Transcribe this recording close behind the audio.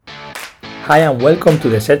Hi and welcome to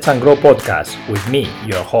the Search and Grow podcast with me,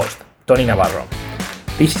 your host, Tony Navarro.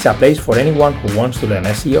 This is a place for anyone who wants to learn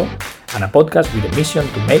SEO and a podcast with a mission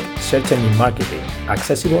to make search engine marketing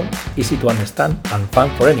accessible, easy to understand and fun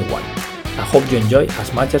for anyone. I hope you enjoy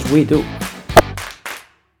as much as we do.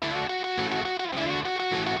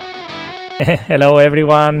 Hello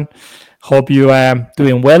everyone, hope you are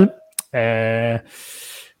doing well.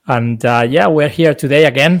 We're here today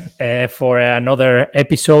again for another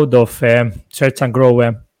episode of Search and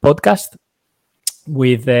Grow podcast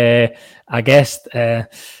with a guest, a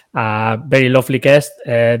very lovely guest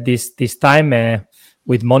this time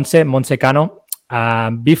with Montse Cano.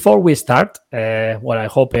 Before we start, I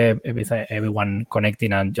hope everyone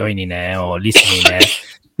connecting and joining or listening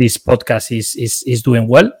this podcast is doing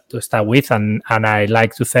well to start with, and I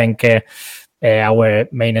like to thank our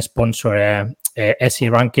main sponsor. SE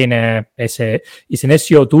Ranking is an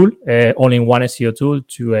SEO tool, all-in-one SEO tool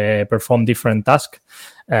to perform different tasks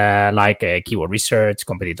like keyword research,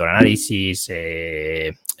 competitor analysis,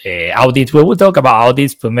 audits. We will talk about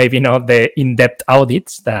audits, but maybe not the in-depth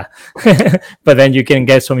audits. But then you can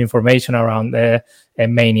get some information around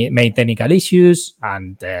main technical issues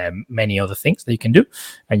and many other things that you can do,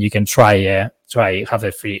 and you can try have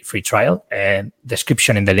a free trial.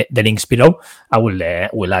 Description in the links below. I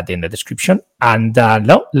will add in the description. And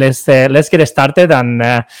let's get started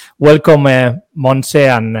and welcome Montse,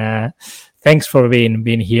 and thanks for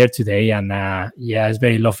being here today. And it's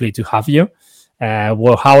very lovely to have you.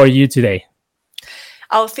 How are you today?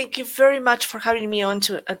 Oh, thank you very much for having me on,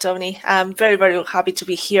 Tony. I'm very, very happy to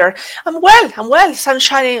be here. I'm well. Sun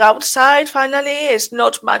shining outside. Finally, it's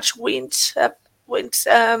not much wind.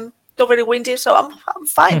 Not very windy, so I'm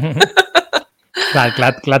fine.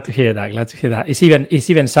 Glad to hear that. It's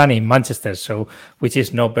even sunny in Manchester, so which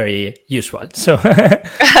is not very usual. So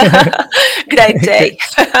great day.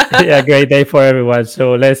 Great day for everyone.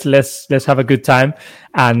 So let's have a good time.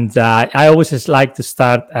 And I always just like to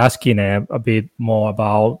start asking a bit more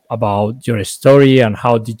about your story and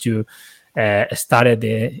how did you started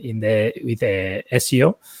with the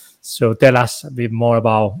SEO. So tell us a bit more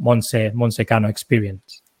about Montse Cano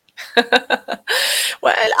experience.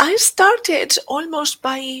 Well, I started almost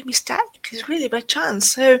by mistake. It's really by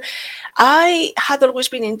chance. So I had always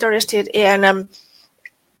been interested in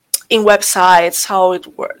websites, how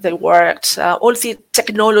they worked, all the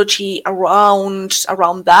technology around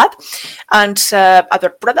that, and other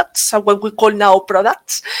products, what we call now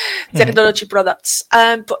products, technology products.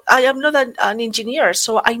 But I am not an engineer,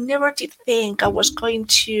 so I never did think I was going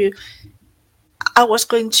to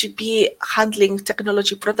be handling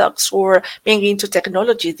technology products or being into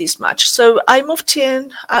technology this much. So I moved to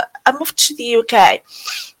the UK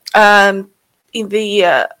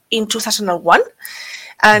in 2001.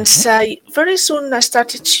 And very soon I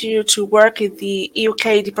started to work in the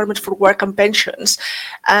UK Department for Work and Pensions.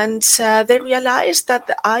 And they realized that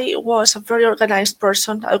I was a very organized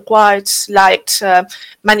person. I quite liked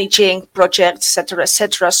managing projects,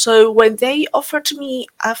 etc. So when they offered me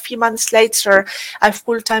a few months later a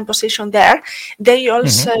full-time position there, they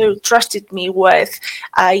also trusted me with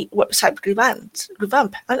a website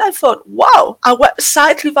revamp. And I thought, wow, a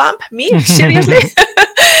website revamp? Me? Seriously?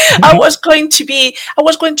 I was going to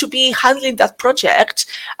be handling that project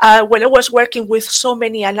when I was working with so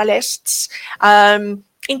many analysts,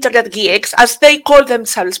 internet geeks, as they call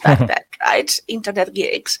themselves back then, right? Internet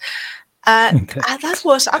geeks. And that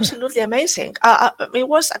was absolutely amazing. It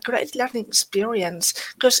was a great learning experience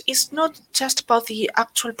because it's not just about the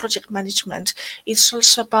actual project management. It's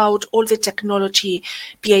also about all the technology,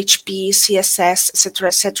 PHP, CSS,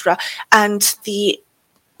 etc., and the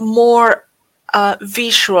more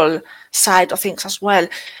visual side of things as well,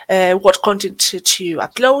 what content to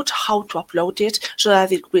upload, how to upload it so that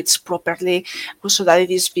it reads properly, so that it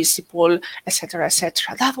is visible, etc.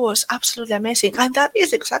 That was absolutely amazing, and that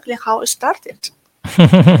is exactly how it started.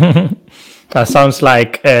 That sounds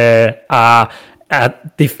like a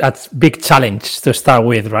big challenge to start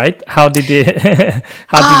with, right? How did it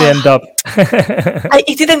end up?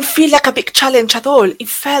 It didn't feel like a big challenge at all. It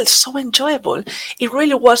felt so enjoyable. It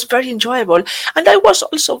really was very enjoyable. And I was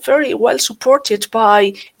also very well supported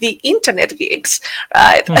by the internet geeks,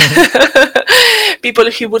 right?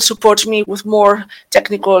 People who would support me with more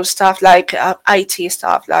technical stuff like IT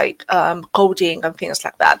stuff, like coding and things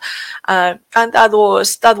like that. And that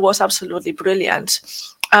was absolutely brilliant.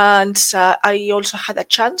 And I also had a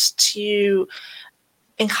chance to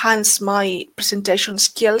enhance my presentation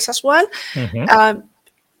skills as well.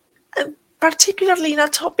 particularly in a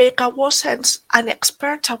topic I wasn't an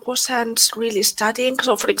expert, I wasn't really studying.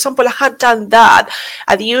 So, for example, I had done that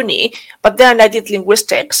at uni, but then I did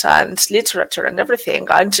linguistics and literature and everything,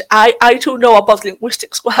 and I do know about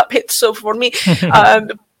linguistics quite a bit. So for me,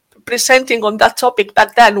 presenting on that topic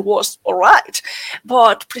back then was all right,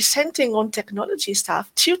 but presenting on technology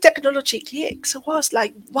stuff, 2 technology gigs, was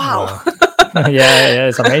like, wow. Yeah,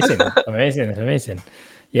 it's amazing.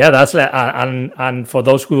 Yeah, that's like, and for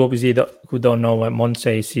those who obviously who don't know what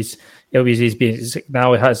Montse is obviously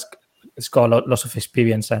now it's got lots of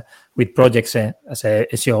experience with projects as a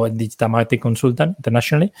SEO and digital marketing consultant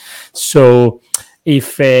internationally. So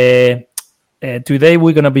if today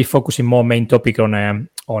we're going to be focusing more main topic on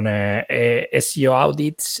SEO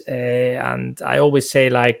audits, and I always say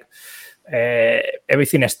like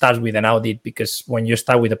everything starts with an audit, because when you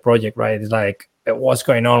start with a project, right, it's like what's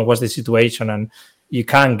going on, what's the situation, and you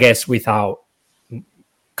can't guess without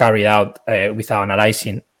without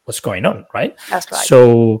analyzing what's going on, right? That's right.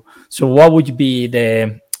 So what would be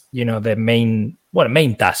the main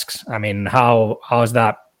tasks? I mean, how is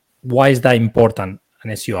that? Why is that important,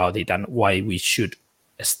 an SEO audit, and why we should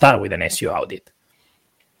start with an SEO audit?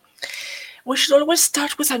 We should always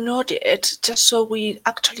start with an audit, just so we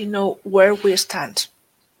actually know where we stand.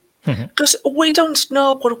 Because we don't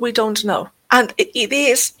know what we don't know. And it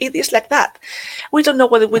is like that. We don't know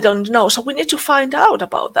what we don't know. So we need to find out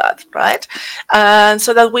about that, right? And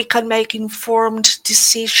so that we can make informed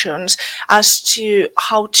decisions as to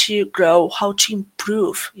how to grow, how to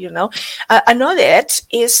improve, An audit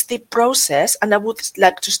is the process, and I would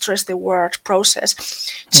like to stress the word process,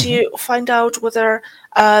 to find out whether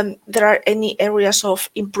there are any areas of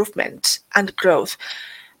improvement and growth,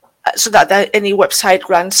 so that any website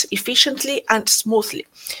runs efficiently and smoothly.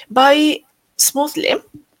 By smoothly,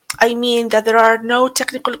 I mean that there are no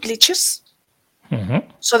technical glitches,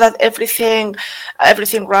 so that everything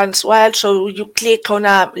runs well. So you click on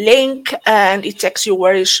a link and it takes you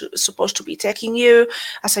where it's supposed to be taking you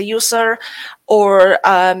as a user, or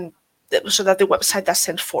so that the website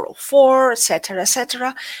doesn't 404,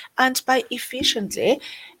 etc. And by efficiently,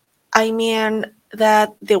 I mean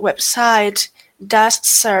that the website does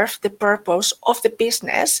serve the purpose of the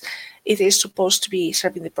business it is supposed to be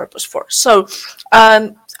serving the purpose for. So I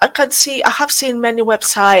have seen many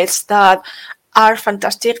websites that are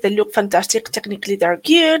fantastic, they look fantastic, technically they're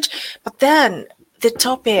good, but then the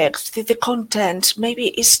topics, the content maybe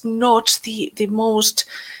is not the most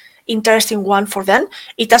interesting one for them.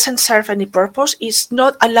 It doesn't serve any purpose. It's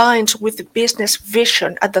not aligned with the business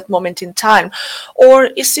vision at that moment in time, or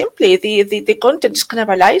it's simply the content is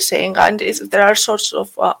cannibalizing, and there are sorts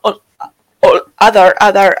of other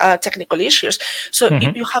technical issues. So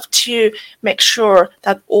you have to make sure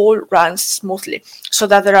that all runs smoothly, so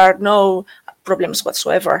that there are no problems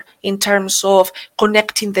whatsoever in terms of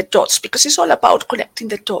connecting the dots, because it's all about connecting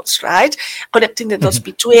the dots, right? Connecting the dots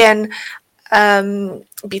between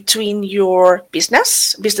your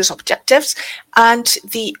business objectives and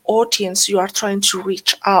the audience you are trying to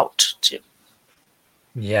reach out to.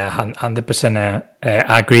 Yeah, 100%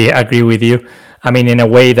 agree with you. I mean, in a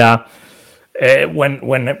way that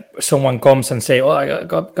when someone comes and say, "Oh, I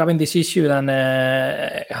got having this issue, then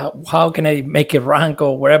how can I make it rank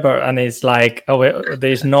or wherever?" And it's like, oh,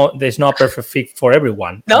 there's no perfect fit for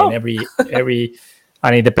everyone. No. I mean, every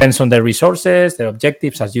and it depends on their resources, their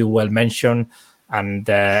objectives, as you well mentioned, and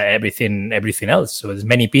everything else. So there's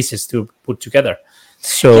many pieces to put together.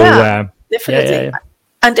 So definitely. Yeah.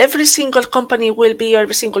 And every single company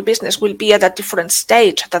every single business will be at a different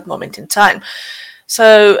stage at that moment in time.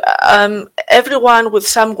 So everyone with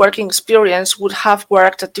some working experience would have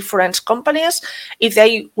worked at different companies. If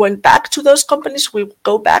they went back to those companies, we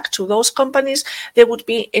go back to those companies, they would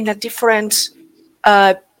be in a different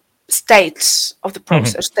stage of the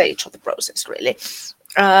process, really.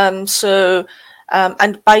 And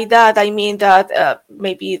by that, I mean that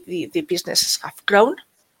maybe the businesses have grown.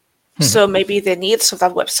 So maybe the needs of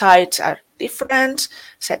that website are different,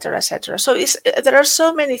 etc. So there are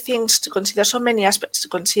so many things to consider, so many aspects to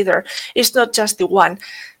consider. It's not just the one.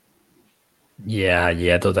 Yeah,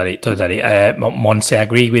 totally. Montse, I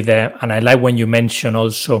agree with that. And I like when you mention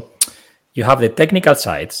also you have the technical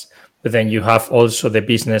sides, but then you have also the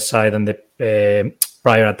business side and the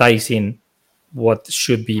prioritizing what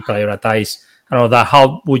should be prioritized. And all that.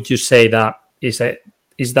 How would you say that is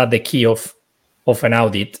that the key of an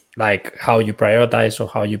audit, like how you prioritize or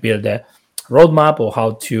how you build a roadmap, or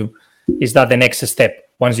is that the next step?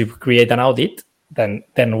 Once you create an audit, then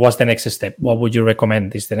what's the next step? What would you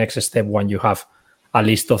recommend is the next step when you have a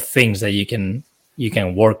list of things that you can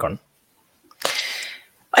work on?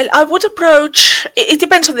 Well, I would approach. It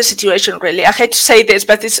depends on the situation, really. I hate to say this,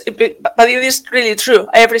 but it is really true.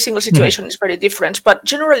 Every single situation is very different. But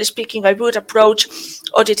generally speaking, I would approach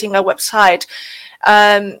auditing a website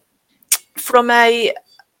from a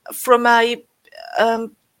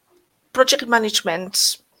project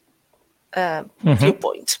management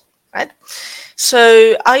viewpoint, right?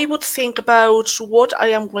 So I would think about what I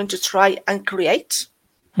am going to try and create.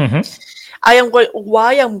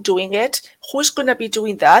 Why I'm doing it, who's going to be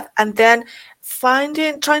doing that, and then trying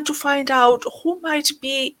to find out who might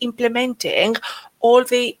be implementing all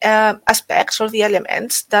the aspects or the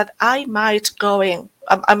elements that I might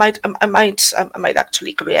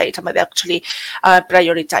actually create. I might actually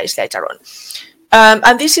prioritize later on.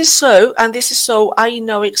 And this is so I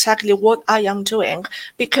know exactly what I am doing,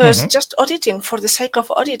 because just auditing for the sake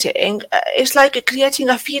of auditing is like creating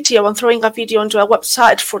a video and throwing a video onto a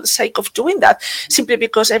website for the sake of doing that, simply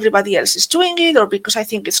because everybody else is doing it, or because I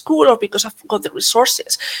think it's cool, or because I've got the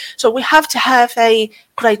resources. So we have to have a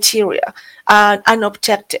criteria, an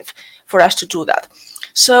objective for us to do that.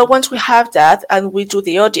 So once we have that and we do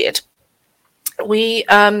the audit,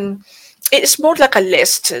 it's more like a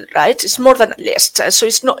list, right? It's more than a list. So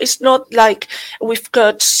it's not like we've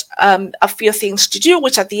got a few things to do,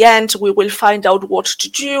 which at the end we will find out what to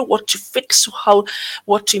do, what to fix,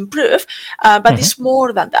 what to improve. But it's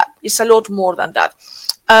more than that. It's a lot more than that.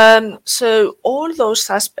 So all those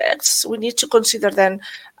aspects we need to consider then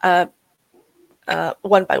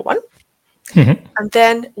one by one. And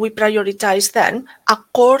then we prioritize then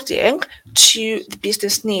according to the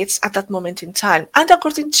business needs at that moment in time and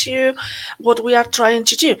according to what we are trying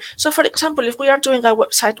to do. So, for example, if we are doing a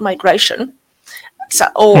website migration,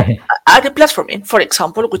 or a replatforming, for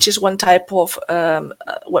example, which is one type of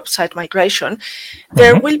website migration,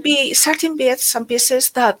 there will be certain bits and pieces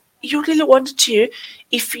that you really want to do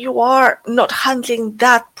if you are not handling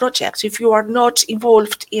that project, if you are not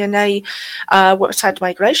involved in a website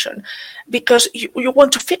migration, because you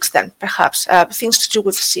want to fix them, perhaps things to do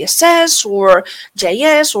with CSS or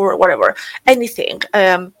JS or whatever, anything.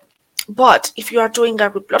 But if you are doing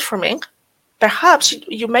a replatforming, perhaps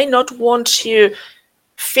you may not want to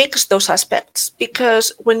fix those aspects,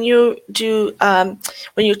 because when you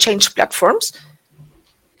change platforms,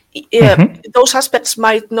 those aspects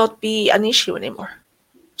might not be an issue anymore.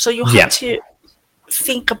 So you have to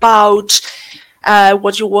think about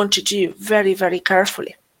what you want to do very, very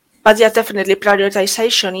carefully. But yeah, definitely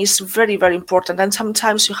prioritization is very, very important. And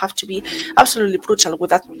sometimes you have to be absolutely brutal with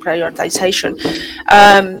that prioritization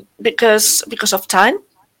because of time,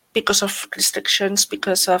 because of restrictions,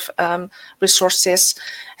 because of resources,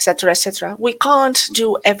 etc., etc. We can't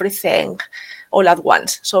do everything all at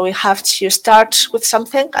once. So we have to start with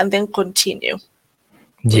something and then continue.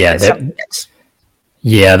 That's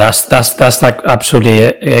like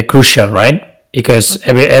absolutely crucial, right? Because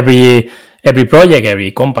every project,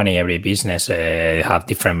 every company, every business have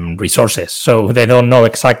different resources, so they don't know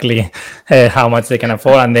exactly how much they can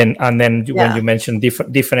afford. And then when you mention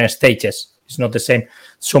different stages, it's not the same.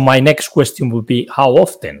 So my next question would be: how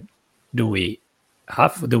often do we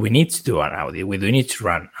need to do an audit? We do need to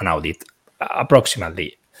run an audit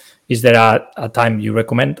approximately. Is there a time you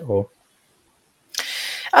recommend? Or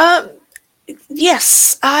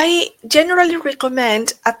yes, I generally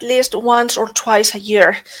recommend at least once or twice a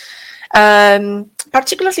year.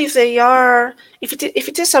 Particularly if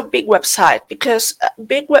it is a big website, because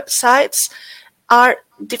big websites are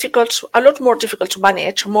a lot more difficult to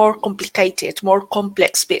manage, more complicated, more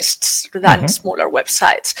complex beasts than smaller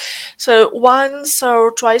websites. So once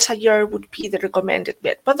or twice a year would be the recommended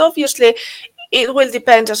bit. But obviously, it will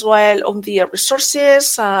depend as well on the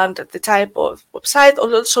resources and the type of website,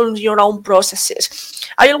 and also on your own processes.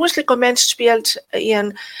 I always recommend to build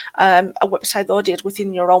in a website audit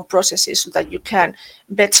within your own processes so that you can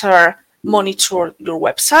better monitor your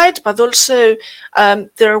website, but also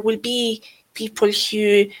there will be people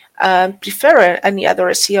who prefer, any other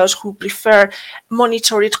SEOs who prefer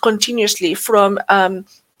monitor it continuously from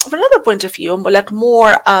another point of view, like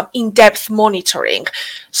more in-depth monitoring.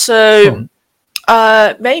 So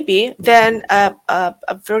maybe then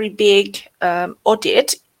a very big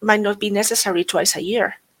audit might not be necessary twice a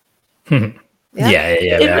year.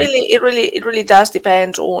 It really does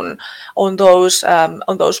depend on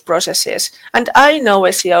those processes. And I know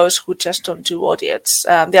SEOs who just don't do audits.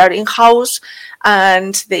 They are in-house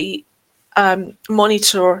and they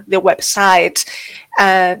monitor the website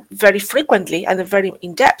very frequently and very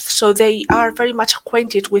in depth. So they are very much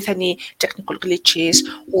acquainted with any technical glitches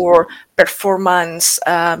or performance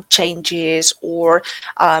changes or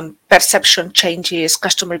perception changes,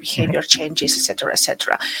 customer behavior changes, etc.,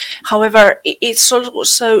 etc. However, it's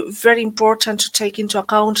also very important to take into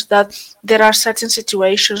account that there are certain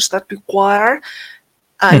situations that require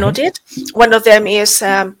an audit. One of them is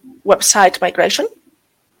website migration.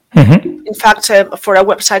 In fact, for a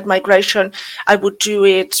website migration, I would do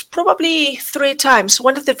it probably 3 times.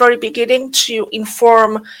 One at the very beginning to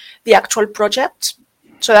inform the actual project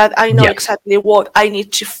so that I know exactly what I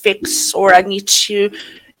need to fix or I need to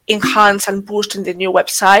enhance and boost in the new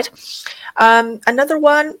website. Another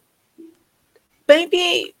one,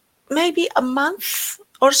 maybe a month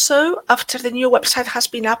or so after the new website has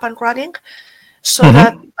been up and running, so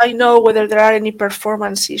that I know whether there are any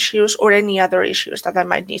performance issues or any other issues that I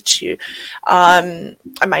might need to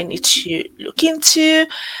look into,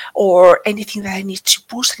 or anything that I need to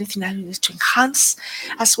boost, anything I need to enhance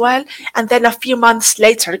as well. And then a few months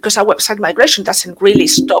later, because a website migration doesn't really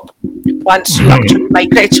stop once you actually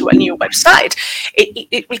migrate to a new website,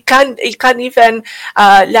 it can even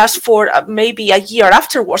last for maybe a year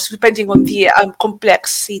afterwards, depending on the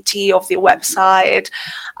complexity of the website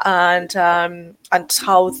and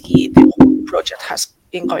how the whole project has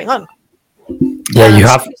been going on. Yeah,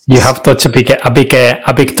 you have touched a big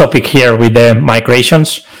topic here with the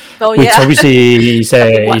migrations, which obviously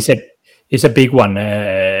is a big one.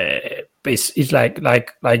 It's like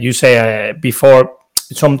you say before.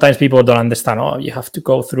 Sometimes people don't understand. Oh, you have to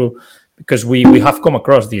go through, because we have come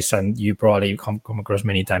across this, and you probably come across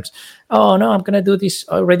many times. Oh no, I'm gonna do this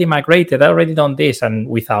already migrated. I already done this, and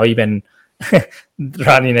without even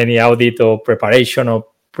running any audit or preparation or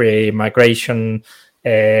pre-migration,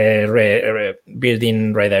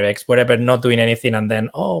 building redirects, whatever, not doing anything, and then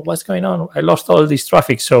what's going on? I lost all this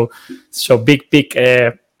traffic. So big.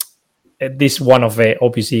 This one of the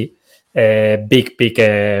obviously big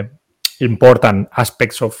important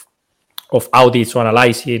aspects of audits, or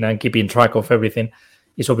analyzing and keeping track of everything,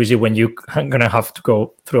 is obviously when you are gonna have to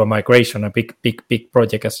go through a migration, a big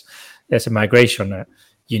project as a migration.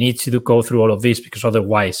 You need to go through all of this, because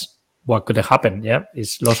otherwise, what could happen? Yeah,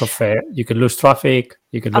 it's lots of you could lose traffic.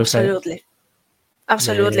 You could lose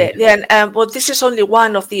Absolutely. Yeah. Well, this is only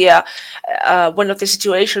one of the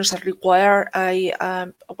situations that require a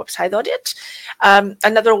website audit.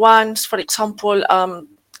 Another one, for example,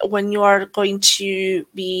 when you are going to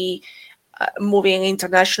be moving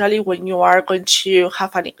internationally, when you are going to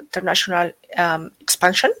have an international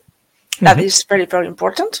expansion, that is very, very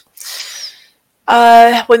important.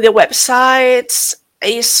 When the website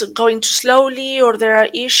is going too slowly, or there are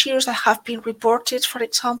issues that have been reported, for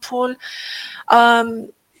example, or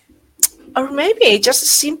maybe just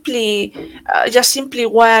simply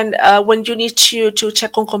when you need to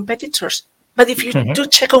check on competitors. But if you do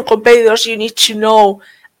check on competitors, you need to know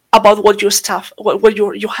about what your staff, what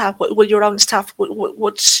your own staff,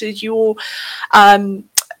 what you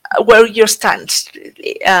where you stand.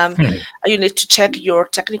 You need to check your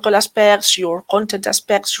technical aspects, your content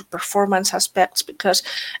aspects, your performance aspects, because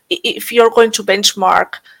if you're going to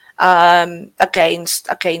benchmark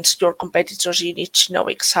against your competitors, you need to know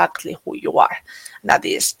exactly who you are. That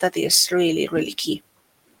is really, really key.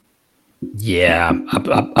 Yeah,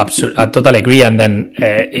 absolutely. I totally agree. And then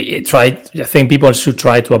I think people should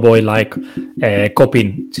try to avoid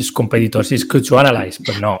copying just competitors. It's good to analyze,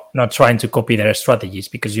 but not trying to copy their strategies,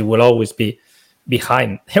 because you will always be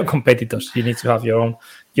behind your competitors. You need to have your own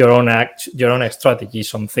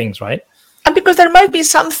strategies on things, right? And because there might be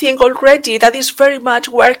something already that is very much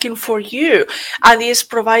working for you and is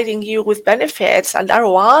providing you with benefits and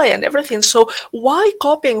ROI and everything. So why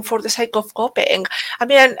copying for the sake of copying? I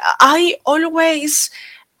mean, I always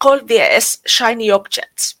call this shiny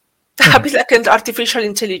objects. A bit like an artificial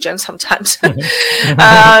intelligence sometimes.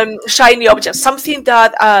 Shiny objects, something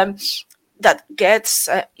that gets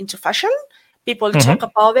into fashion. People talk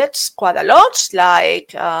about it quite a lot,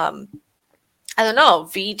 like I don't know,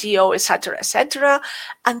 video, etc.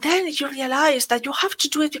 And then you realize that you have to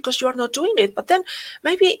do it because you are not doing it. But then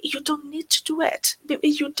maybe you don't need to do it. Maybe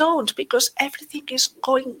you don't, because everything is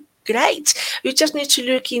going great. You just need to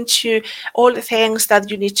look into all the things that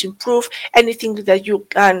you need to improve, anything that you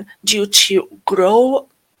can do to grow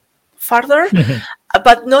further,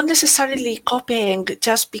 but not necessarily copying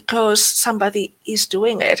just because somebody is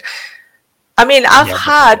doing it. I mean, I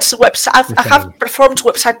have performed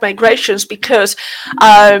website migrations because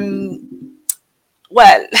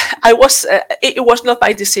well, it was not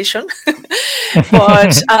my decision,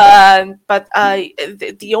 but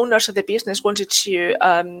the owners of the business wanted to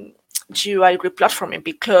do a replatforming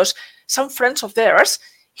because some friends of theirs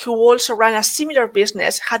who also ran a similar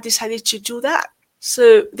business had decided to do that.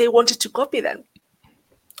 So they wanted to copy them.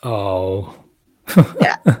 Oh.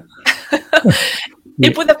 Yeah.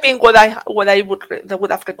 It would have been what I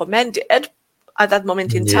would have recommended at that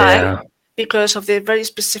moment in time because of the very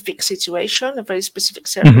specific situation, the very specific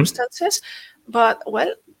circumstances. But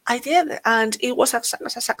well, I did, and it was a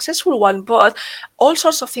successful one. But all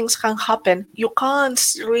sorts of things can happen. You can't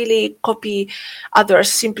really copy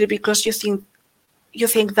others simply because you think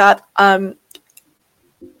that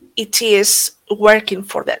it is working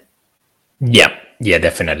for them. Yeah,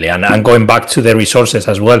 definitely. And going back to the resources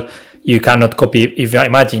as well, you cannot copy. If you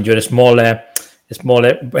imagine you're a small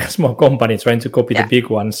company trying to copy the big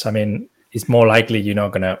ones, I mean, it's more likely you're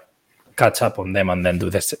not gonna catch up on them and then they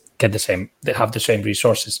have the same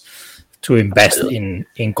resources to invest in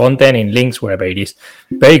content, in links, wherever it is.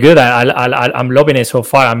 Very good. I'm loving it so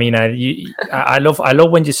far. I mean, I love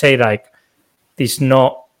when you say like this.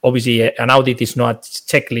 Not obviously an audit is not a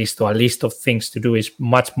checklist or a list of things to do. It's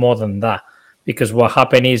much more than that, because what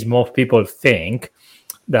happens is most people think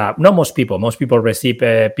that most people receive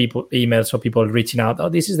emails or people reaching out. Oh,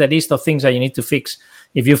 this is the list of things that you need to fix.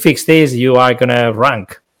 If you fix this, you are gonna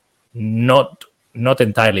rank. Not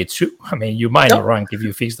entirely true. I mean, you might not rank if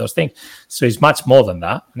you fix those things. So it's much more than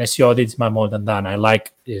that. And SEO audit is much more than that. And I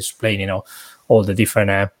like explaining, all the different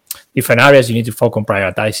areas you need to focus on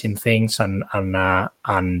prioritizing things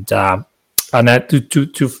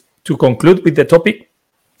to conclude with the topic.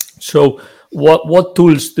 So what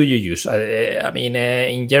tools do you use? I mean,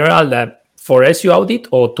 in general, for SEO audit,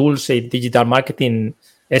 or tools in digital marketing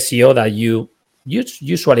SEO that you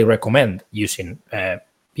usually recommend using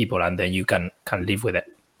people, and then you can live with it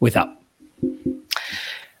without?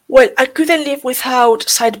 Well, I couldn't live without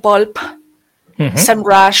Sitebulb,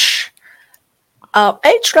 SEMrush,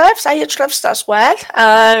 Ahrefs as well,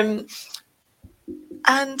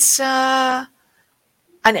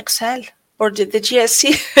 and Excel or the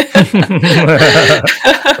GSC.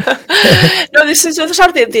 No, those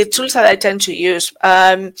are the tools that I tend to use.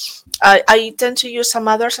 I tend to use some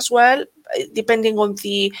others as well, depending on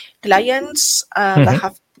the clients that I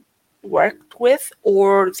have worked with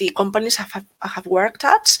or the companies I have worked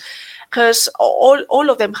at, because all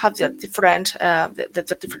of them have the different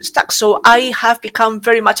stacks. So I have become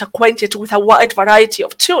very much acquainted with a wide variety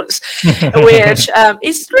of tools, which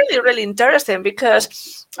is really, really interesting,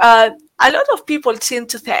 because a lot of people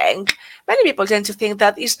many people tend to think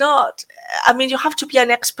that it's not, I mean, you have to be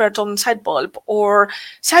an expert on Sitebulb or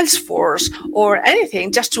Salesforce or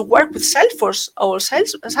anything just to work with Salesforce or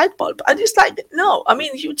Sitebulb. And it's like, no, I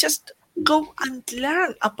mean, you just go and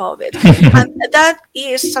learn about it. And that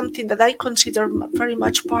is something that I consider very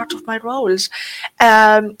much part of my roles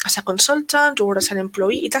as a consultant or as an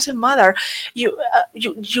employee. It doesn't matter. You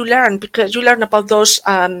learn, because you learn about those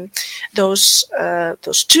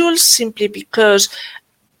tools simply because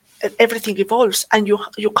everything evolves, and you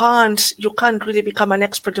can't really become an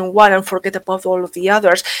expert in one and forget about all of the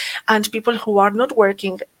others. And people who are not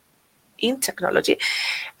working in technology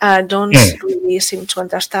don't really seem to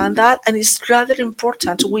understand that, and it's rather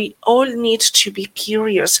important. We all need to be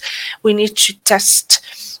curious. We need to test.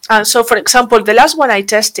 So, for example, the last one I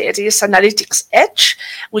tested is Analytics Edge,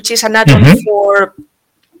 which is an add-on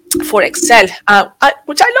for Excel,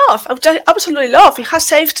 which I absolutely love. It has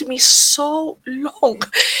saved me so long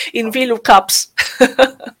in VLOOKUPs.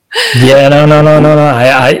 Yeah, no.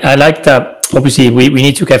 I like that. Obviously, we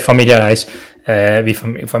need to get familiarized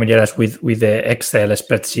with the Excel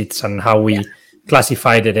spreadsheets and how we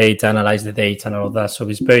classify the data, analyze the data, and all of that. So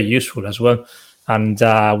it's very useful as well. And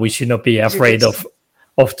we should not be afraid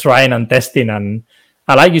of trying and testing. And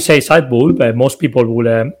like you say, Sitebulb, most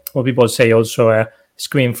people say also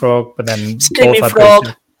Screaming Frog, but then Screaming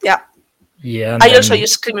Frog, yeah. I also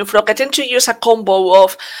use Screaming Frog. I tend to use a combo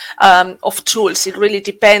of tools. It really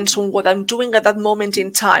depends on what I'm doing at that moment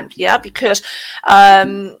in time. Yeah, because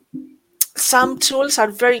some tools are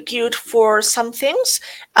very good for some things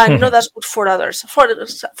and not as good for others.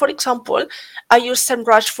 For example, I use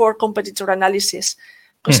SEMrush for competitor analysis,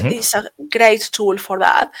 because it's a great tool for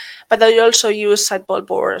that. But I also use Sitebulb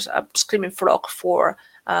or Screaming Frog for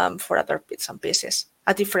other bits and pieces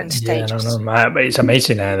at different stages. But it's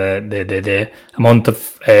amazing the amount of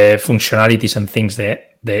functionalities and things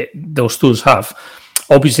that those tools have.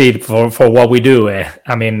 Obviously, for what we do,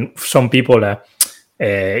 I mean, some people,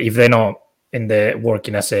 if they're not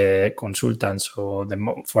working as a consultant or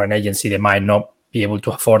for an agency, they might not be able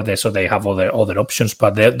to afford this, so they have other options.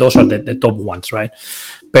 But those are the top ones, right?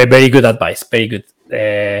 Very good advice. Very good.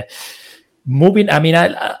 Moving, I mean,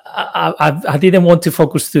 I didn't want to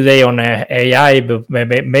focus today on AI, but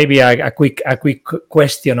maybe a quick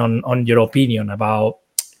question on your opinion about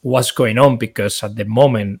what's going on, because at the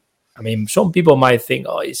moment, I mean, some people might think,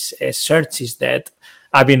 oh, search is dead.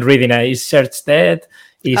 I've been reading, is search dead?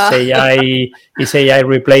 Is AI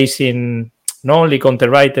replacing not only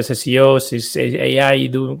content writers, SEOs? Is AI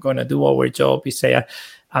going to do our job? Is AI?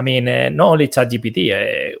 I mean, not only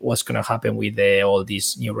ChatGPT, what's going to happen with all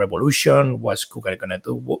this new revolution? What's Google going to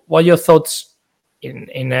do? What are your thoughts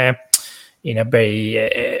in a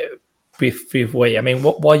very brief way? I mean,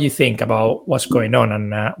 what do you think about what's going on,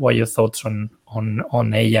 and what are your thoughts on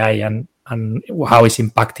AI and how it's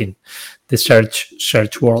impacting the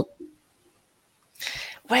search world?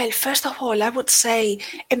 Well, first of all, I would say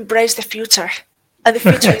embrace the future. And the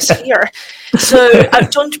future is here. So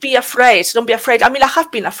don't be afraid. Don't be afraid. I mean, I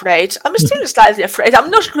have been afraid. I'm still slightly afraid.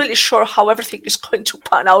 I'm not really sure how everything is going to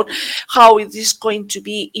pan out, how it is going to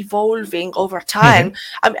be evolving over time.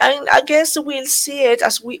 I guess we'll see it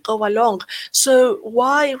as we go along. So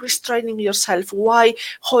why restraining yourself? Why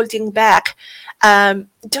holding back?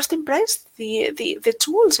 Just embrace the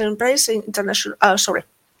tools and embrace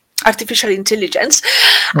artificial intelligence,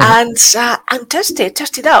 and test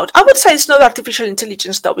it out. I would say it's not artificial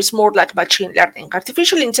intelligence, though. It's more like machine learning.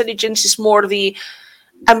 Artificial intelligence is more the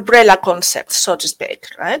umbrella concept, so to speak,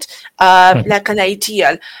 right? Like an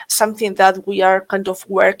ideal, something that we are kind of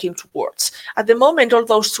working towards. At the moment, all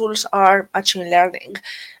those tools are machine learning.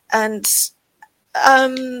 And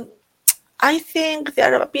I think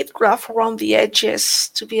they're a bit rough around the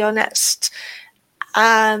edges, to be honest.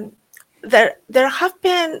 There have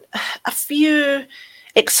been a few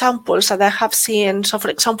examples that I have seen. So, for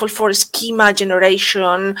example, for schema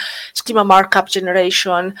generation, schema markup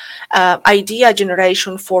generation, idea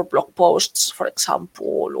generation for blog posts, for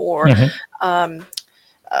example, or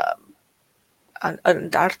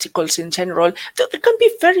and articles in general, it can be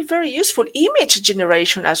very, very useful. Image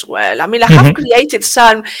generation as well. I mean, I have created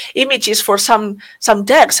some images for some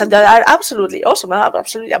decks, and they are absolutely awesome,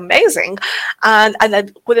 absolutely amazing, and I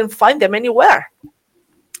couldn't find them anywhere.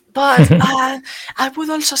 But I would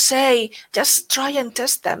also say just try and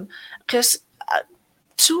test them, because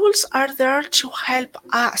tools are there to help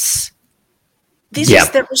us. This is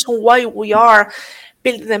the reason why we are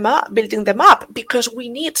building them up, because we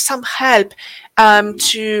need some help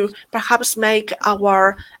to perhaps make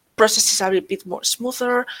our processes a bit more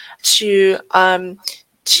smoother, to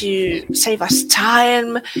save us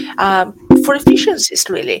time, for efficiencies,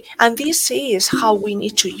 really. And this is how we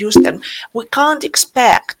need to use them. We can't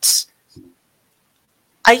expect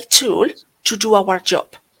a tool to do our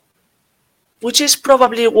job, which is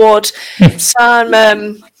probably what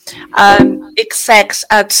some execs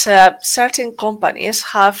at certain companies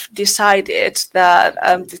have decided that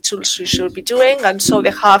the tools should be doing, and so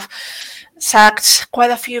they have sacked quite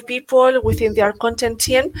a few people within their content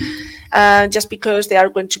team, just because they are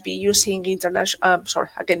going to be using international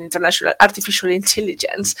artificial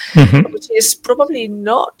intelligence, which is probably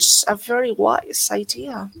not a very wise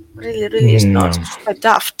idea. Really is not. It's quite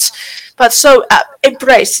daft. But so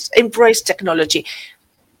embrace technology,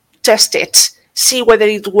 test it, see whether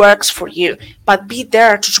it works for you, but be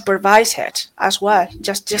there to supervise it as well.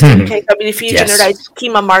 Just in case. I mean, if you generate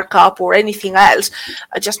schema markup or anything else,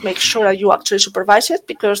 just make sure that you actually supervise it,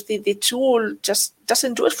 because the tool just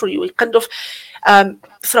doesn't do it for you. It kind of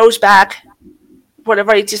throws back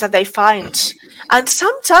whatever it is that they find. And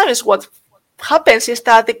sometimes what happens is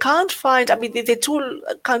that they can't find, I mean, the tool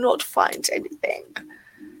cannot find anything.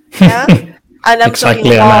 Yeah. And I'm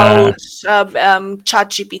talking about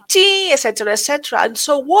ChatGPT, etc., etc. And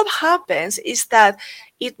so what happens is that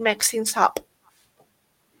it makes things up.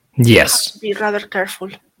 Yes. You have to be rather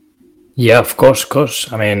careful. Yeah, of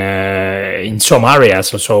course. I mean, in some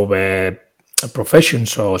areas, also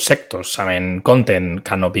professions or sectors, I mean, content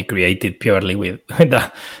cannot be created purely with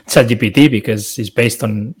the ChatGPT, because it's based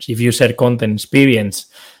on, if you said content experience,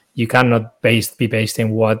 you cannot be based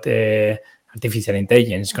in what artificial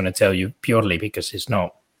intelligence is going to tell you purely, because it's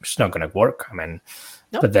not going to work. I mean,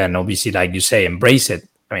 but then obviously, like you say, embrace it.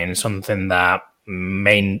 I mean, something that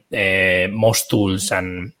most tools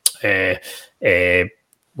and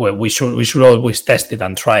we should always test it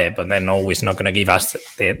and try it, but then always not going to give us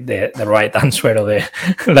the right answer, or the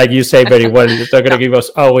like you say very well, it's not going to give us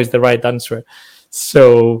always the right answer.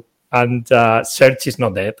 So, and search is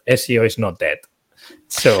not dead, SEO is not dead.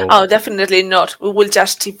 So definitely not. We will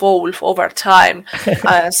just evolve over time.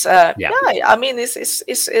 As I mean, it's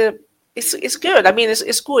it's good. I mean,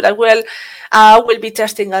 it's good. I will be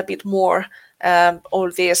testing a bit more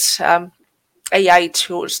all these AI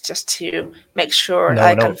tools just to make sure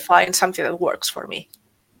I can find something that works for me.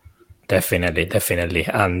 Definitely,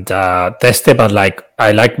 and test it. But like,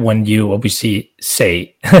 I like when you obviously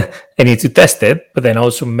say I need to test it, but then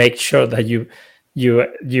also make sure that you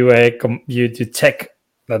check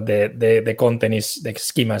that the content is, the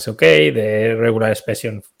schema is okay, the regular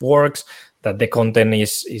expression works, that the content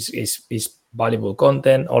is valuable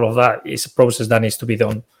content. All of that is a process that needs to be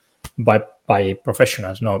done by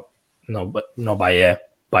professionals, not by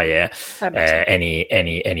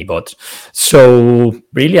any bot. So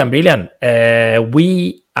brilliant.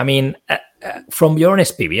 From your own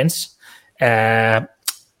experience,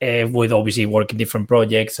 with obviously working different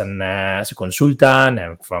projects and as a consultant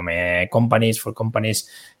and from companies,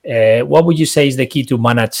 what would you say is the key to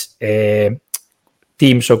manage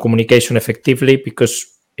teams or communication effectively?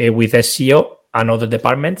 Because with SEO and other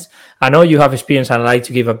departments, I know you have experience, and I'd like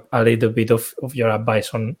to give a little bit of your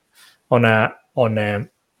advice on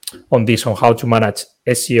this, on how to manage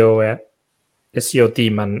SEO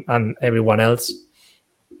team and everyone else.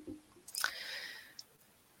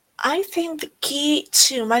 I think the key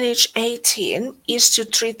to manage a team is to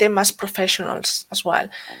treat them as professionals as well.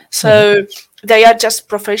 So they are just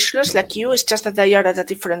professionals like you. It's just that they are at a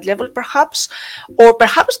different level, perhaps, or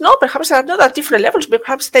perhaps not. Perhaps they are not at different levels.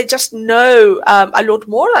 Perhaps they just know a lot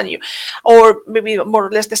more than you, or maybe more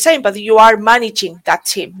or less the same. But you are managing that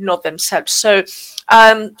team, not themselves. So,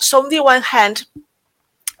 on the one hand,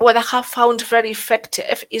 what I have found very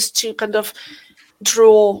effective is to kind of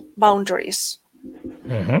draw boundaries.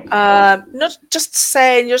 Not just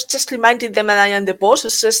saying, you're just reminding them and I am the boss,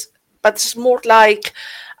 but it's more like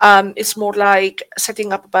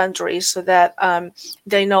setting up boundaries so that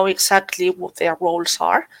they know exactly what their roles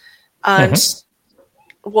are and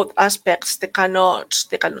what aspects they cannot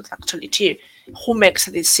actually do, who makes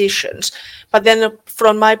the decisions. But then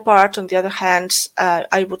from my part, on the other hand,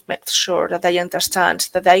 I would make sure that they understand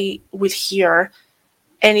that they will hear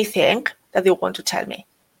anything that they want to tell me.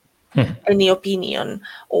 Any opinion,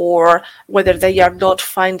 or whether they are not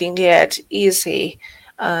finding it easy,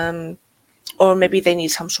 or maybe they need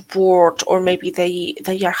some support, or maybe they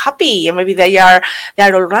are happy, and maybe they are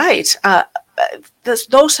all right.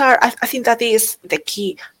 Those are, I think that is the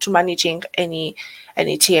key to managing any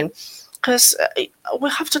team, because we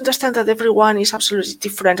have to understand that everyone is absolutely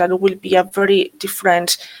different and will be at very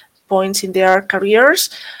different points in their careers.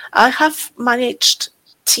 I have managed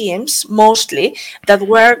teams mostly that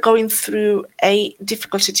were going through a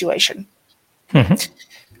difficult situation. They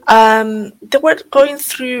were going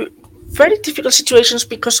through very difficult situations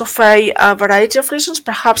because of a variety of reasons,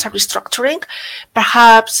 perhaps a restructuring,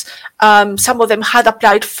 perhaps some of them had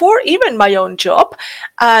applied for even my own job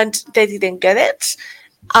and they didn't get it.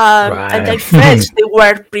 And they felt they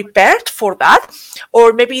were prepared for that,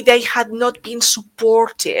 or maybe they had not been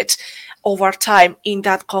supported over time in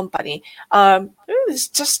that company.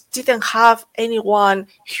 Just didn't have anyone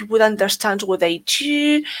who would understand what they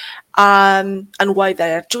do and why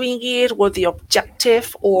they are doing it, what the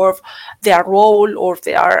objective or their role or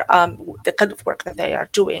their the kind of work that they are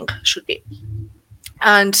doing should be.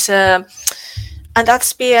 And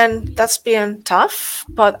that's been tough.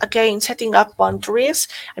 But again, setting up boundaries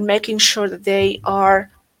and making sure that they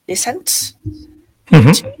are listened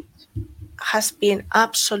to has been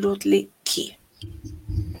absolutely key.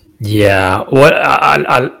 Yeah.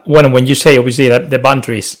 When you say obviously that the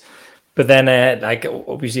boundaries, but then like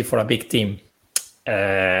obviously for a big team,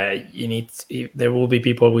 there will be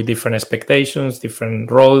people with different expectations, different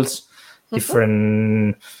roles,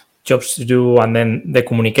 different jobs to do, and then the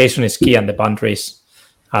communication is key and the boundaries.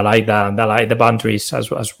 I like that. I like the boundaries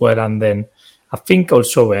as well, and then I think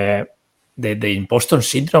also the imposter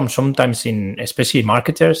syndrome sometimes in especially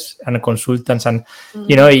marketers and consultants, and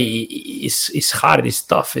it's hard, it's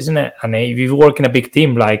tough, isn't it? And if you work in a big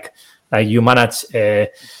team like you manage,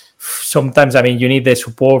 sometimes you need the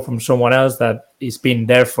support from someone else that has been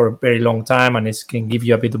there for a very long time and can give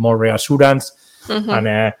you a bit more reassurance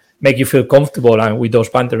and make you feel comfortable and with those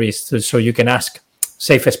boundaries, so you can ask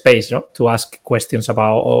safe space, to ask questions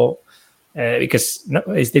about because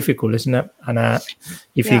it's difficult, isn't it? And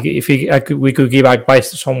we could give advice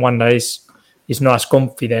to someone that is not as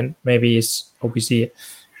confident, maybe it's obviously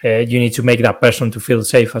you need to make that person to feel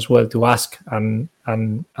safe as well, to ask and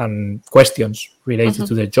questions related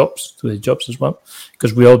to the jobs as well,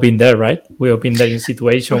 because we all been there, right? We all been there in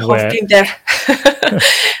situations where been there.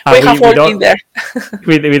 we have all been there.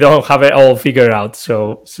 we don't have it all figured out,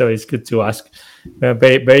 so it's good to ask.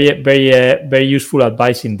 Very useful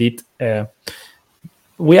advice indeed.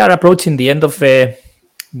 we are approaching the end of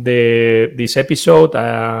this episode.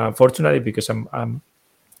 Fortunately, because I'm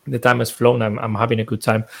the time has flown. I'm having a good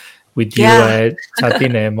time with you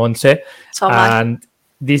chatting, Montse. So and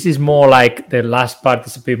this is more like the last part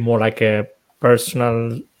is a bit more like a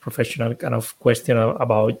personal, professional kind of question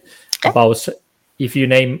about if you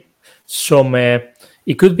name some.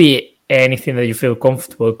 It could be anything that you feel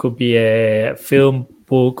comfortable. It could be a film,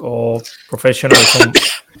 book, or professional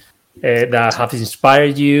that have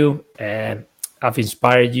inspired you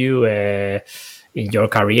in your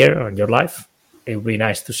career or in your life. It would be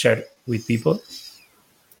nice to share with people.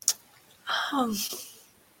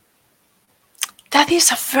 That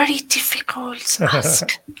is a very difficult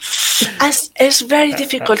ask. It's very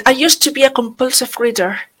difficult. I used to be a compulsive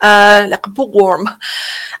reader, like a bookworm.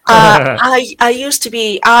 I used to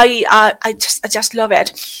be. I just love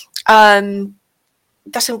it.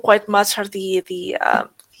 Doesn't quite matter the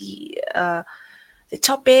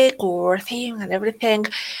topic or theme and everything,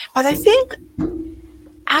 but I think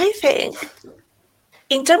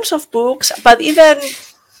in terms of books, but even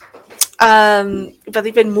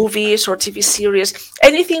movies or TV series,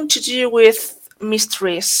 anything to do with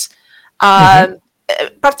mysteries,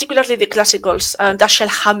 particularly the classicals, Dashiell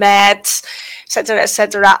Hammett, etc.,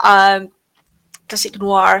 classic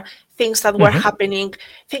noir, things that were happening,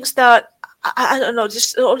 things that I don't know,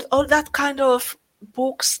 just all that kind of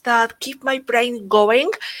books that keep my brain going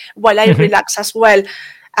while I relax as well.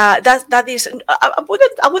 That is,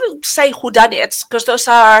 I wouldn't say whodunits, because those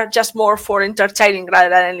are just more for entertaining rather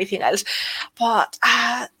than anything else. But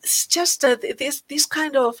it's just this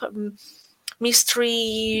kind of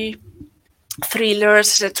mystery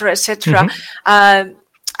thrillers, etc. And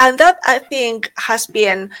that, I think, has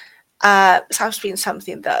been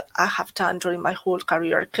something that I have done during my whole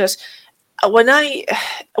career, because when I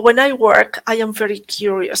work, I am very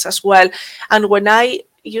curious as well, and when I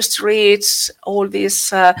used to read all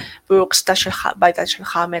these books by Dashiell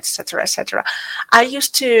Hammett, etc., I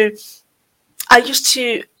used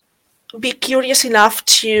to be curious enough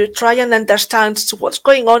to try and understand what's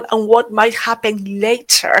going on and what might happen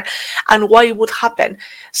later and why it would happen.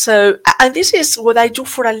 So, and this is what I do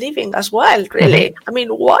for a living as well, really. I mean,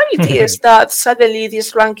 why it is that suddenly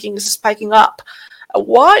this ranking is spiking up?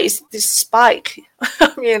 Why is this spike?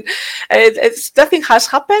 I mean, it's nothing has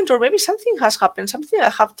happened, or maybe something has happened, something I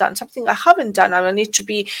have done, something I haven't done, and I need to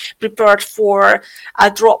be prepared for a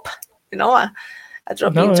drop, a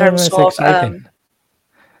drop in terms of.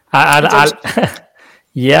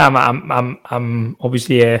 Yeah, I'm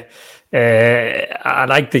obviously. I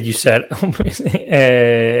like that you said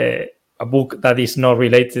a book that is not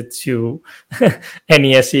related to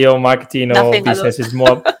any SEO, marketing, or business.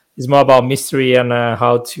 It's more about mystery and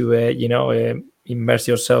how to immerse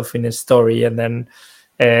yourself in a story, and then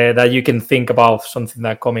that you can think about something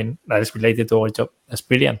that is related to our job. That's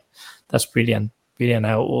brilliant.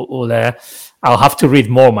 I'll have to read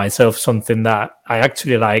more myself, something that I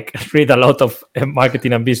actually like. Read a lot of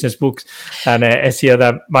marketing and business books and SEO.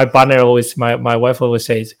 That my partner my wife always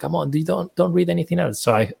says, "Come on, you don't read anything else."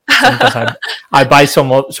 So sometimes I buy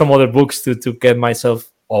some other books to get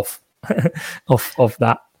myself off of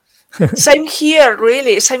that. Same here,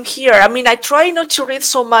 really. Same here. I mean, I try not to read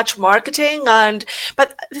so much marketing,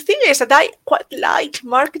 but the thing is that I quite like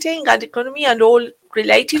marketing and economy and all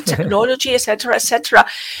related technology, etc., etc.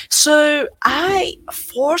 So I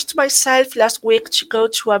forced myself last week to go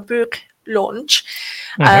to a book launch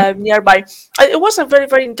nearby. It was a very,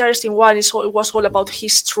 very interesting one. It was all about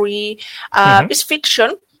history. It's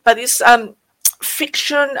fiction, but it's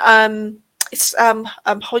fiction. It's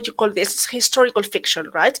how do you call this? It's historical fiction,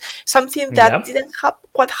 right? Something that didn't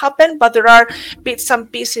quite happen, but there are bits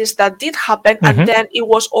and pieces that did happen, and then it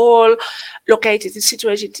was all located and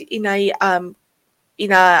situated in a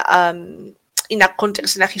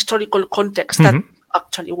context, in a historical context that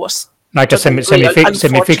actually was like a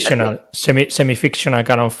semi-fictional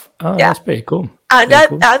kind of. That's pretty cool. And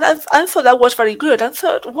I thought that was very good. I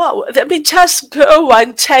thought, wow, let me just go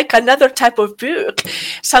and check another type of book,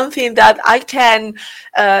 something that I can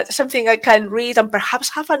read and perhaps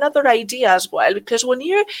have another idea as well. Because when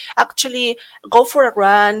you actually go for a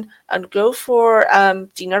run and go for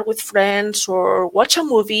dinner with friends or watch a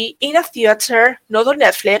movie in a theater, not on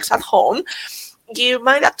Netflix, at home, you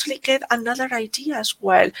might actually get another idea as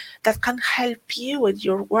well that can help you with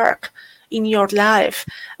your work in your life.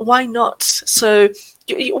 Why not? So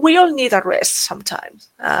we all need a rest sometimes,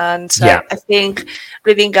 and I think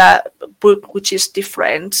reading a book which is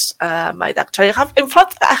different might actually have. In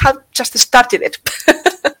fact, I have just started it.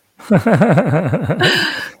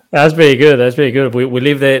 That's very good. That's very good. We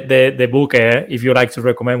leave the book. If you like to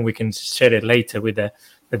recommend, we can share it later with the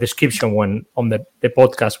description when on the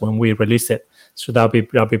podcast when we release it. So that'll be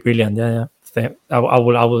brilliant. Yeah.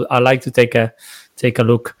 I like to take a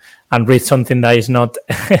look and read something that is not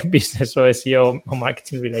business or SEO or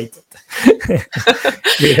marketing related.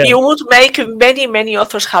 Yeah. You would make many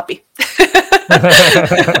authors happy.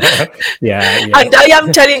 Yeah. And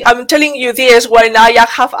I'm telling you this when I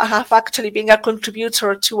have actually been a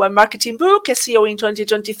contributor to a marketing book, SEO in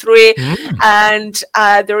 2023, and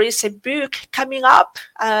there is a book coming up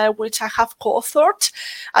which I have co-authored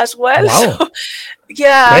as well. Wow. So,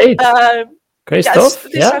 yeah. Great yes, stuff.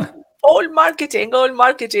 Yeah. All marketing, but all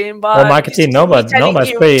marketing.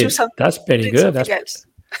 That's pretty good.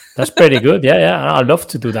 That's pretty good. Yeah. I'd love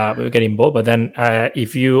to do that. We'll get involved. But then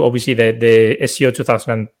if you obviously the SEO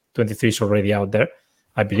 2023 is already out there,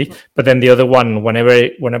 I believe. But then the other one,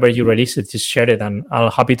 whenever you release it, just share it, and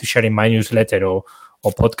I'm happy to share in my newsletter or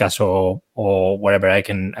podcast or wherever I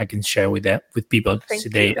can share with people.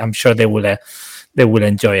 I'm sure they will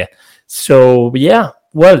enjoy it. So yeah.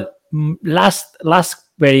 Well, last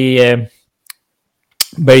very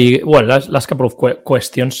well, last couple of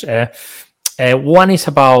questions. One is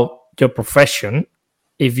about your profession.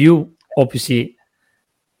 If you if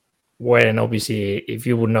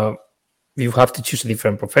you have to choose a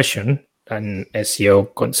different profession, an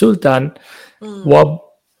SEO consultant, what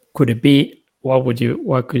could it be?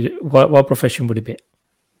 What profession would it be?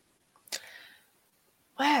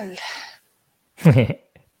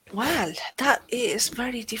 Well, that is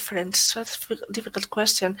very different. So that's a difficult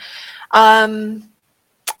question.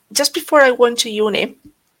 Just before I went to uni,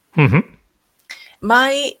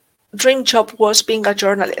 my dream job was being a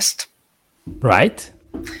journalist. Right.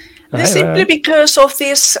 Simply because of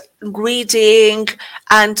this reading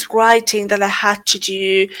and writing that I had to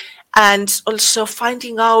do, and also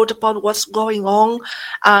finding out about what's going on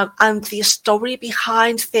and the story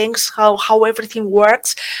behind things, how everything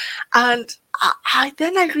works. And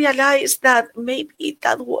I realized that maybe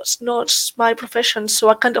that was not my profession. So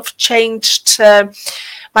I kind of changed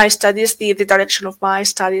my studies, the direction of my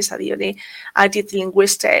studies at the uni. I did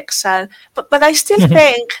linguistics, but I still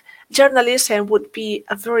think journalism would be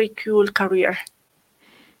a very cool career.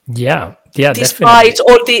 Yeah, despite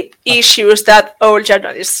definitely. all the issues that all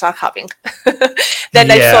journalists are having.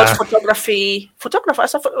 Then I thought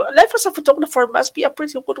life as a photographer must be a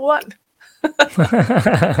pretty good one.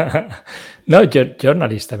 No,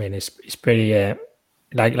 journalist. I mean, it's pretty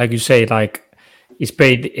like you say, like it's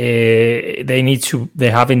pretty. They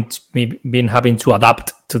haven't been having to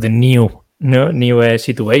adapt to the new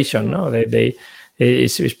situation. No,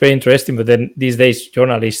 it's pretty interesting. But then these days,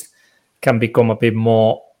 journalists can become a bit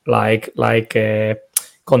more like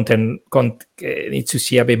content need to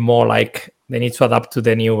see a bit more like they need to adapt to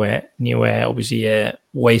the new obviously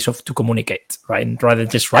ways to communicate, right? Rather than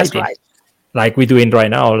just writing. Right. Like we're doing right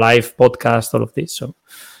now, live podcast, all of this. So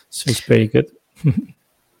it's very good.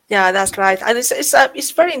 Yeah, that's right. And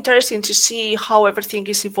it's very interesting to see how everything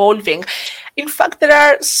is evolving. In fact, there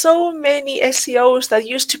are so many SEOs that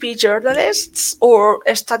used to be journalists or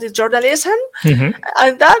studied journalism.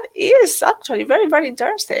 And that is actually very, very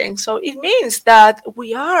interesting. So it means that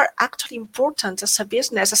we are actually important as a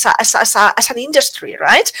business, as an industry,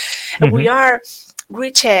 right? We are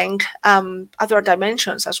reaching other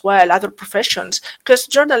dimensions as well, other professions, because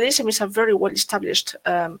journalism is a very well-established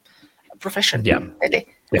profession. Yeah. Really.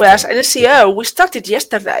 Whereas in SEO, we started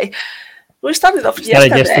yesterday. We started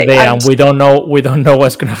yesterday, and we don't know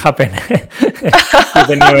what's going to happen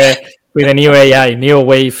with the new AI, new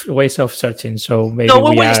ways of searching. So maybe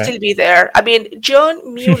we will still be there. I mean,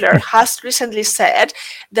 John Mueller has recently said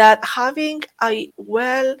that having a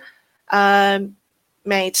well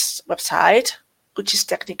made website, which is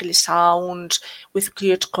technically sound, with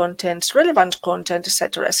good content, relevant content,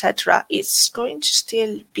 etc., it's going to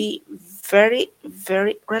still be very,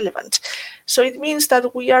 very relevant. So it means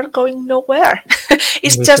that we are going nowhere.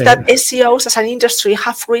 It's just that SEOs as an industry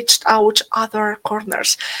have reached out other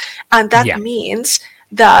corners. And that means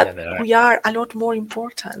that we are a lot more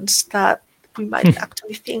important than we might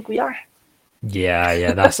actually think we are. Yeah,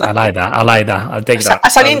 I like that. I'll take that.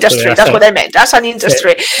 As an industry, that's what I meant. As an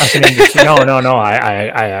industry. No,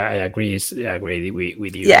 I agree. I agree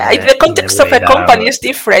with you. Yeah, in the context of a company is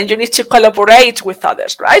different. You need to collaborate with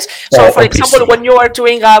others, right? So, for example, when you are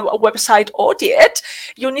doing a website audit,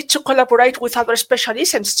 you need to collaborate with other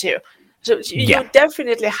specialisms too. So you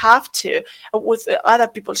definitely have to, with other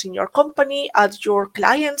people in your company, at your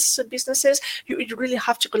clients' businesses, you really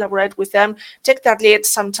have to collaborate with them, take their lead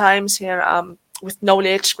sometimes here, with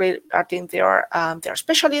knowledge regarding their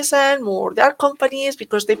specialism or their companies,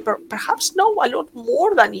 because they perhaps know a lot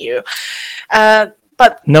more than you.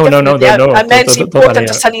 But No, definitely, I meant it's totally. important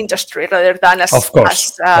as an industry rather than as Of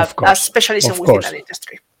course, a specialism within an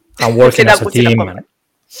industry. And working as a within team, company.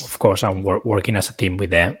 of course, I'm working as a team with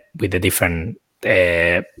the different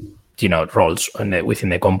roles within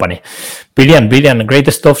the company. Brilliant,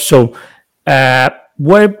 great stuff. So,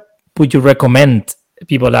 where would you recommend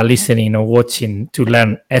people are listening or watching to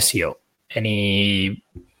learn SEO? Any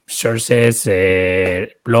sources,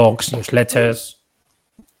 blogs, newsletters?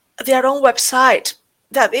 Their own website.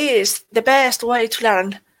 That is the best way to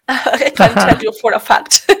learn. I can tell you for a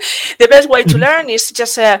fact. The best way to learn is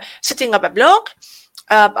just setting up a blog,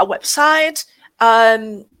 a website.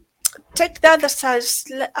 Take that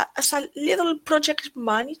as a little project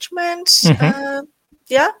management.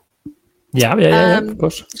 Of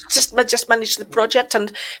course. Just manage the project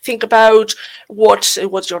and think about what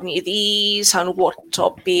your need is and what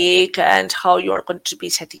topic and how you are going to be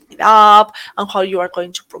setting it up and how you are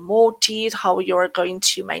going to promote it, how you are going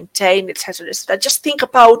to maintain, etc. Just think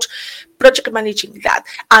about project managing that,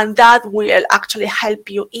 and that will actually help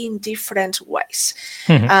you in different ways.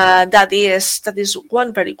 That is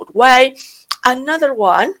one very good way. Another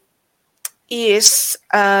one is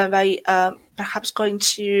by perhaps going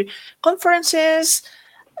to conferences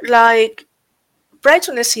like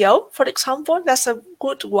Brighton SEO, for example. That's a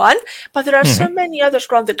good one. But there are so many others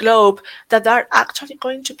around the globe that are actually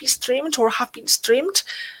going to be streamed or have been streamed.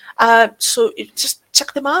 So just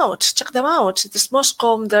check them out. There's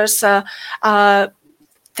Moscom. There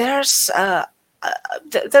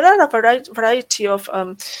are a variety of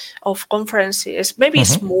conferences, maybe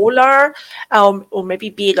smaller or maybe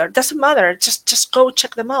bigger. Doesn't matter. Just go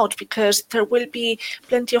check them out, because there will be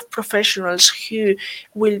plenty of professionals who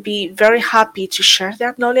will be very happy to share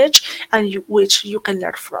their knowledge and which you can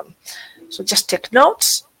learn from. So just take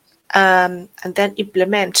notes and then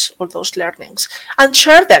implement all those learnings and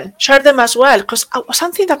share them as well. Because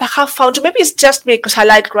something that I have found, maybe it's just me because I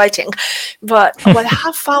like writing, but what I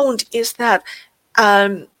have found is that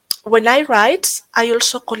when I write, I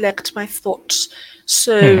also collect my thoughts.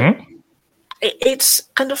 So it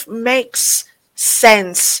kind of makes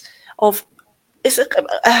sense of it's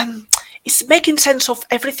making sense of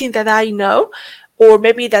everything that I know, or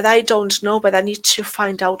maybe that I don't know, but I need to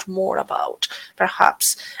find out more about,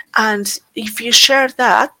 perhaps. And if you share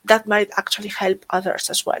that, that might actually help others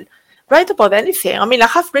as well. Write about anything. I mean, I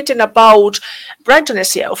have written about Brighton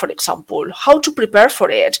SEO, for example, how to prepare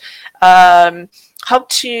for it, what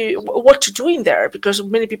to do in there, because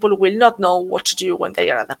many people will not know what to do when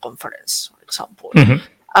they are at a conference, for example.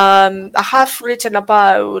 I have written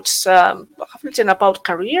about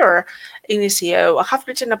career in SEO. I have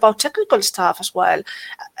written about technical stuff as well.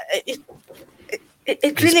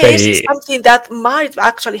 It really is something that might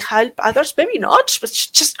actually help others. Maybe not, but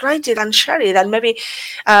just write it and share it, and maybe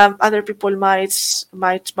other people might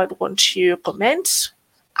want to comment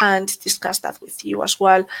and discuss that with you as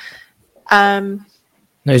well. No,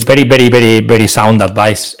 it's very, very, very, very sound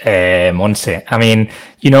advice, Montse. I mean,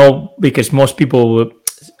 because most people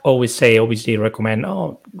always recommend,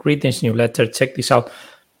 read this newsletter, check this out.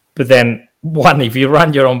 But then, if you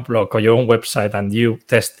run your own blog or your own website and you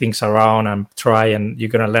test things around and try, and you're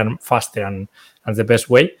going to learn faster and the best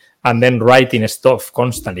way. And then writing stuff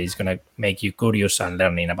constantly is going to make you curious and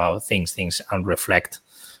learning about things and reflect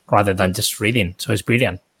rather than just reading. So it's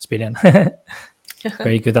brilliant.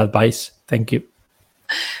 Very good advice. Thank you.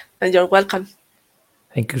 And you're welcome.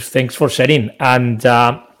 Thank you. Thanks for sharing. And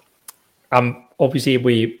obviously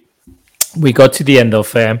we got to the end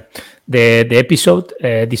of the episode,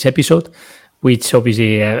 this episode, which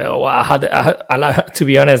obviously I had to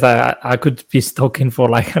be honest, I could be talking for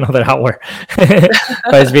like another hour. But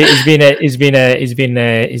it's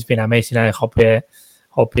been amazing. I hope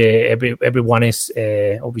everyone is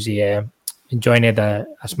obviously enjoying it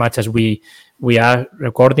as much as we are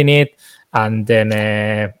recording it. And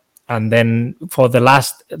then for the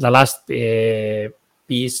last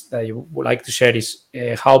piece that you would like to share is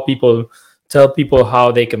tell people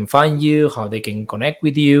how they can find you, how they can connect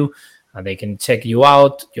with you, and they can check you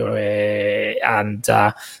out.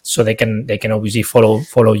 So they can obviously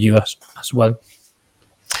follow you as well.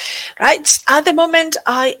 Right. At the moment,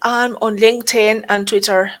 I am on LinkedIn and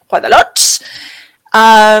Twitter quite a lot,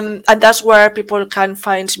 and that's where people can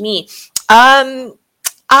find me.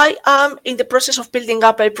 I am in the process of building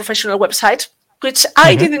up a professional website. which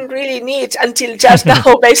I didn't really need until just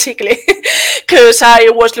now, basically, because I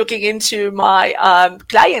was looking into my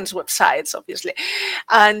clients' websites, obviously,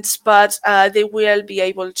 but they will be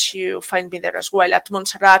able to find me there as well at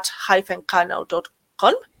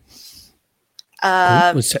montserrat-cano.com.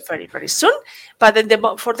 Very, very soon. But then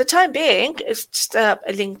for the time being, it's just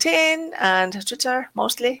LinkedIn and Twitter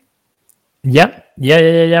mostly. Yeah.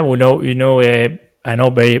 We know, I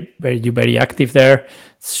know you're very active there.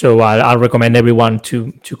 So I'll recommend everyone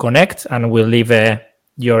to connect, and we'll leave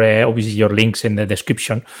obviously your links in the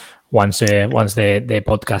description once the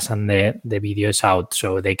podcast and the video is out,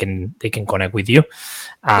 so they can connect with you.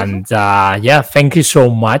 And thank you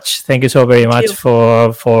so much. Thank you so very much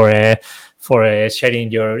for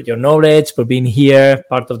sharing your knowledge, for being here,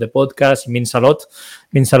 part of the podcast. It means a lot.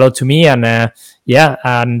 Means a lot to me. And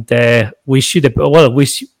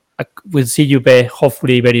we'll see you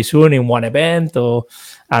hopefully very soon in one event,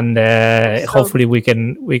 hopefully we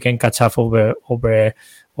can catch up over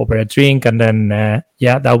a drink, and then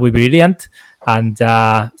that would be brilliant. And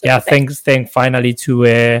thanks finally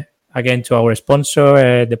to again to our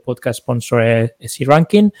sponsor, the podcast sponsor, SEO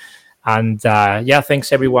Ranking. And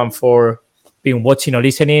thanks everyone for being watching or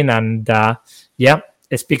listening. And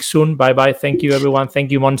speak soon. Bye. Thank you, everyone.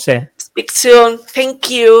 Thank you, Montse. Speak soon.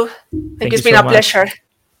 Thank you. It's been a pleasure.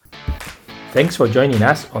 Thanks for joining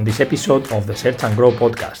us on this episode of the Search and Grow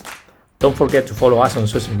podcast. Don't forget to follow us on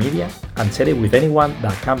social media and share it with anyone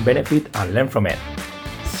that can benefit and learn from it.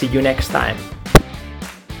 See you next time.